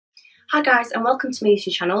Hi guys and welcome to my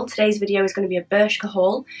YouTube channel. Today's video is going to be a Bershka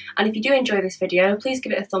haul, and if you do enjoy this video please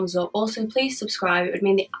give it a thumbs up. Also please subscribe, it would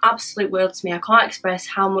mean the absolute world to me. I can't express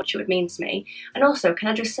how much it would mean to me. And also can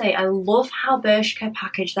I just say I love how Bershka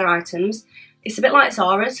package their items. It's a bit like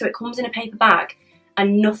Zara, so it comes in a paper bag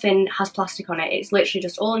and nothing has plastic on it. It's literally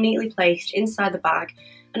just all neatly placed inside the bag,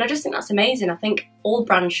 and I just think that's amazing. I think all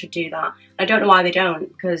brands should do that. I don't know why they don't,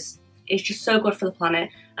 because it's just so good for the planet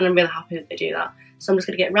and I'm really happy that they do that. So I'm just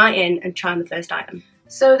going to get right in and try on the first item.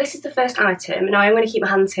 So this is the first item. Now I'm going to keep my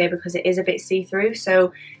hands here because it is a bit see-through,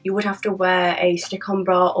 so you would have to wear a stick-on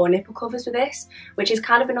bra or nipple covers with this, which is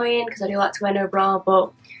kind of annoying because I do like to wear no bra,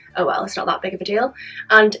 but oh well, it's not that big of a deal.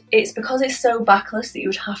 And it's because it's so backless that you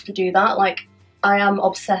would have to do that. Like, I am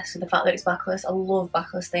obsessed with the fact that it's backless. I love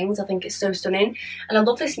backless things. I think it's so stunning. And I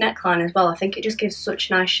love this neckline as well. I think it just gives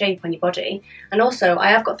such a nice shape on your body. And also,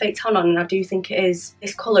 I have got fake tan on and I do think it is,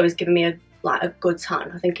 this colour is giving me a good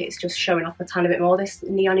tan. I think it's just showing off my tan a bit more, this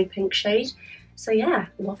neon pink shade. So yeah,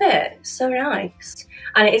 love it. So nice.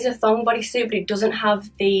 And it is a thong bodysuit, but it doesn't have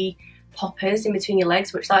the poppers in between your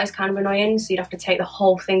legs, which that is kind of annoying. So you'd have to take the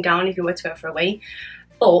whole thing down if you were to go for a wee.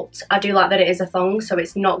 But I do like that it is a thong, so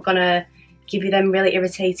it's not gonna give you them really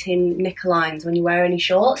irritating knicker lines when you wear any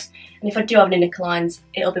shorts. And if I do have any knicker lines,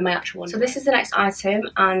 it'll be my actual one. So this is the next item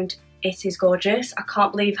and it is gorgeous. I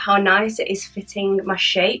can't believe how nice it is fitting my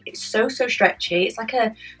shape. It's so stretchy. It's like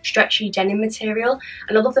a stretchy denim material,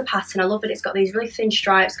 and I love the pattern. I love that it's got these really thin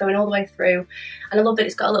stripes going all the way through, and I love that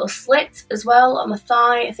it's got a little slit as well on my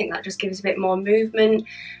thigh. I think that just gives a bit more movement.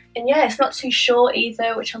 And yeah, it's not too short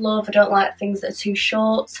either, which I love. I don't like things that are too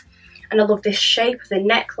short. And I love this shape of the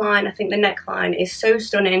neckline. I think the neckline is so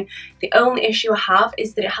stunning. The only issue I have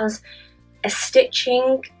is that it has a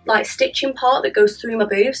stitching part that goes through my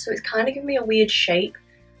boobs, so it's kind of giving me a weird shape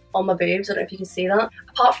on my boobs. I don't know if you can see that.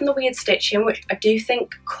 Apart from the weird stitching, which I do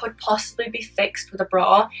think could possibly be fixed with a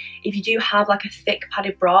bra, if you do have like a thick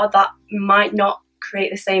padded bra, that might not create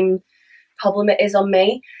the same problem it is on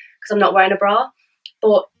me because I'm not wearing a bra.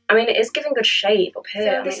 But I mean, it is giving good shape up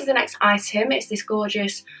here. So this is the next item. It's this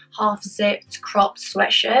gorgeous half-zipped cropped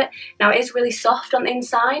sweatshirt. Now it is really soft on the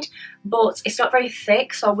inside, but it's not very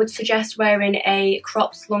thick, so I would suggest wearing a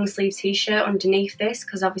cropped long sleeve t-shirt underneath this,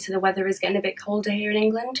 because obviously the weather is getting a bit colder here in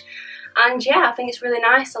England. And yeah, I think it's really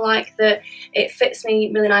nice. I like that it fits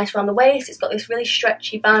me really nice around the waist. It's got this really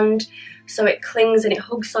stretchy band, so it clings and it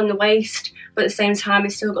hugs on the waist, but at the same time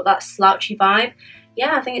it's still got that slouchy vibe.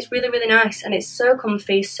 Yeah, I think it's really nice, and it's so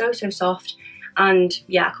comfy, so soft, and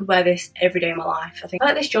yeah, I could wear this every day of my life. I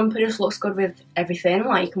like this jumper just looks good with everything.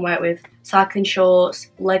 Like, you can wear it with cycling shorts,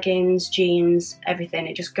 leggings, jeans, everything.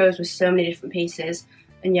 It just goes with so many different pieces,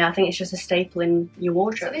 and yeah, I think it's just a staple in your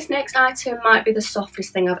wardrobe. So this next item might be the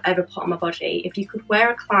softest thing I've ever put on my body. If you could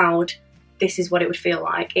wear a cloud, this is what it would feel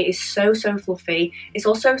like. It is so fluffy. It's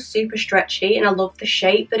also super stretchy, and I love the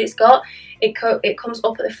shape that it's got. It comes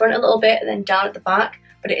up at the front a little bit and then down at the back,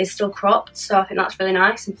 but it is still cropped, so I think that's really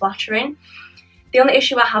nice and flattering. The only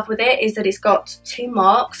issue I have with it is that it's got two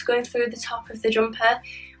marks going through the top of the jumper,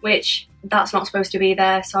 which that's not supposed to be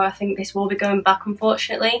there, so I think this will be going back,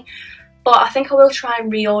 unfortunately. But I think I will try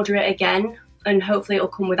and reorder it again, and hopefully it'll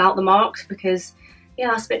come without the marks, because yeah,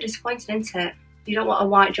 that's a bit disappointing, isn't it? You don't want a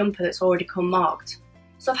white jumper that's already come marked.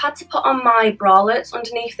 So I've had to put on my bralette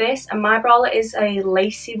underneath this, and my bralette is a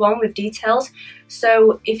lacy one with details.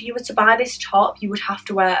 So if you were to buy this top, you would have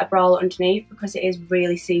to wear a bralette underneath because it is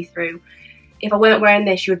really see-through. If I weren't wearing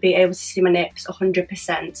this, you would be able to see my nips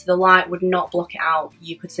 100%. The light would not block it out,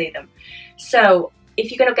 you could see them. So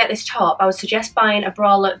if you're going to get this top, I would suggest buying a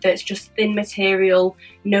bralette that's just thin material,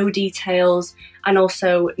 no details, and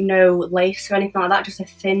also no lace or anything like that, just a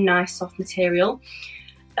thin, nice, soft material.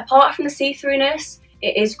 Apart from the see-throughness,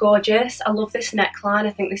 it is gorgeous. I love this neckline. I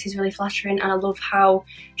think this is really flattering, and I love how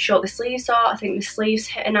short the sleeves are. I think the sleeves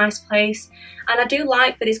hit a nice place, and I do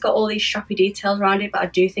like that it's got all these strappy details around it, but I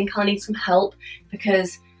do think I'll need some help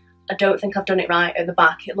because I don't think I've done it right at the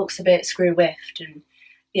back. It looks a bit screw-whiffed, and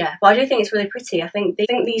yeah, but I do think it's really pretty. I think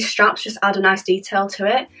these straps just add a nice detail to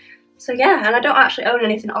it. So yeah, and I don't actually own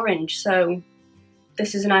anything orange, so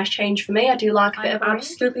this is a nice change for me. I do like a bit of orange. I'm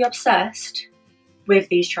absolutely obsessed with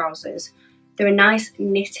these trousers. They're a nice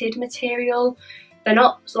knitted material. They're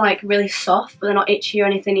not like really soft, but they're not itchy or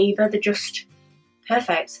anything either. They're just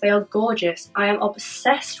perfect. They are gorgeous. I am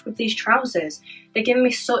obsessed with these trousers. They're giving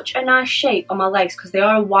me such a nice shape on my legs because they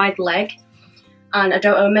are a wide leg. And I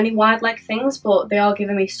don't own many wide leg things, but they are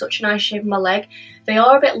giving me such a nice shape on my leg. They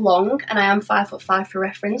are a bit long, and I am 5'5" for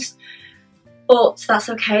reference, but that's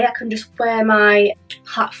okay. I can just wear my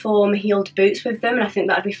platform heeled boots with them, and I think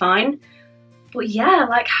that'd be fine. But yeah,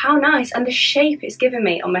 like how nice, and the shape it's given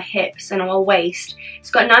me on my hips and on my waist.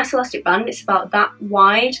 It's got a nice elastic band, it's about that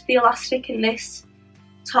wide, the elastic in this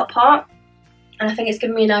top part, and I think it's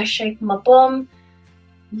given me a nice shape on my bum.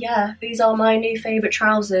 Yeah, these are my new favourite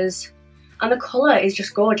trousers, and the colour is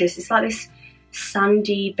just gorgeous. It's like this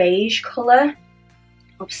sandy beige colour.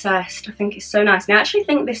 Obsessed. I think it's so nice, and I actually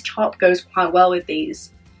think this top goes quite well with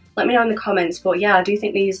these. Let me know in the comments, but yeah, I do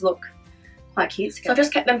think these look quite cute together. So I've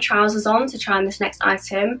just kept them trousers on to try on this next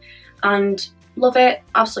item, and love it,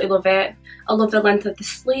 absolutely love it. I love the length of the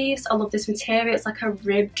sleeves, I love this material, it's like a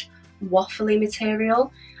ribbed waffly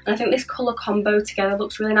material, and I think this colour combo together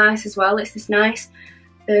looks really nice as well. It's this nice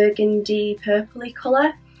burgundy purpley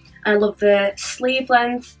colour, and I love the sleeve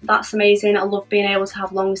length, that's amazing. I love being able to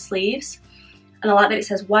have long sleeves, and I like that it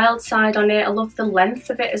says wild side on it. I love the length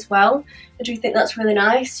of it as well. I do think that's really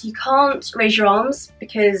nice. You can't raise your arms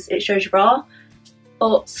because it shows your bra,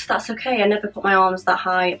 but that's okay. I never put my arms that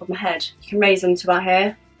high above my head. You can raise them to about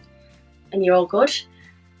here and you're all good.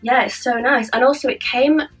 Yeah, it's so nice. And also it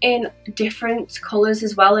came in different colours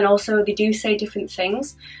as well, and also they do say different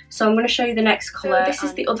things. So I'm going to show you the next colour. So this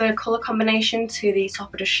is the other colour combination to the top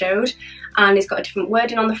I just showed, and it's got a different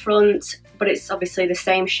wording on the front, but it's obviously the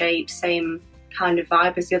same shape, same kind of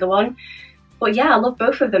vibe as the other one. But yeah, I love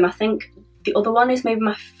both of them. I think the other one is maybe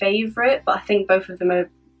my favourite, but I think both of them are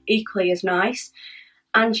equally as nice.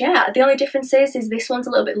 And yeah, the only difference is this one's a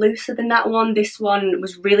little bit looser than that one. This one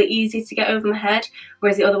was really easy to get over my head,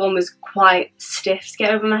 whereas the other one was quite stiff to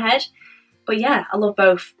get over my head. But yeah, I love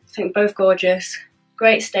both. I think both gorgeous.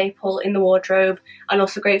 Great staple in the wardrobe, and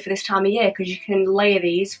also great for this time of year because you can layer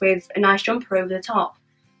these with a nice jumper over the top.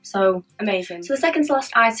 So amazing. So the second to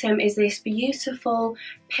last item is this beautiful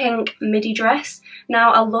pink midi dress.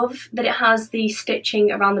 Now I love that it has the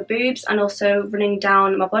stitching around the boobs and also running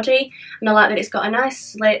down my body, and I like that it's got a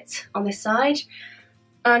nice slit on this side,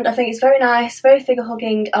 and I think it's very nice, very figure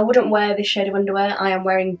hugging. I wouldn't wear this shade of underwear. I am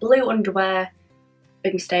wearing blue underwear.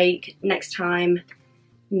 Big mistake. Next time,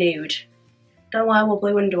 nude. Don't know why I wore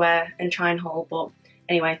blue underwear and try and haul, but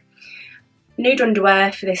anyway, nude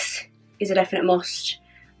underwear for this is a definite must.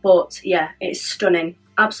 But yeah, it's stunning,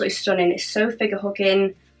 absolutely stunning. It's so figure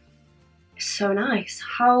hugging, so nice.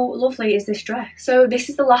 How lovely is this dress? So this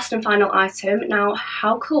is the last and final item. Now,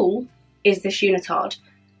 how cool is this unitard?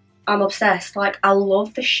 I'm obsessed. Like, I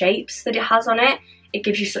love the shapes that it has on it. It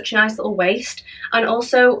gives you such a nice little waist. And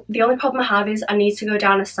also, the only problem I have is I need to go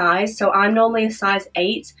down a size. So I'm normally a size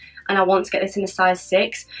 8, and I want to get this in a size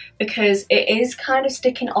 6 because it is kind of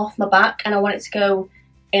sticking off my back, and I want it to go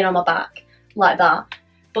in on my back like that.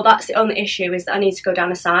 But that's the only issue, is that I need to go down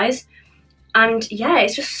a size. And yeah,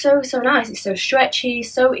 it's just so nice. It's so stretchy,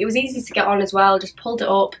 so it was easy to get on as well. Just pulled it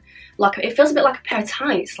up, like it feels a bit like a pair of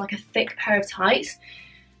tights, like a thick pair of tights.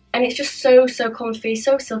 And it's just so comfy,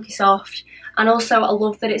 so silky soft. And also I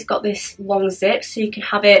love that it's got this long zip, so you can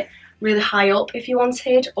have it really high up if you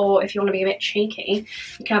wanted, or if you want to be a bit cheeky,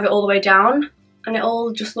 you can have it all the way down, and it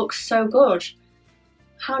all just looks so good.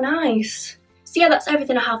 How nice. So yeah, that's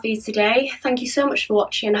everything I have for you today. Thank you so much for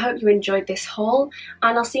watching. I hope you enjoyed this haul,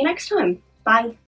 and I'll see you next time. Bye.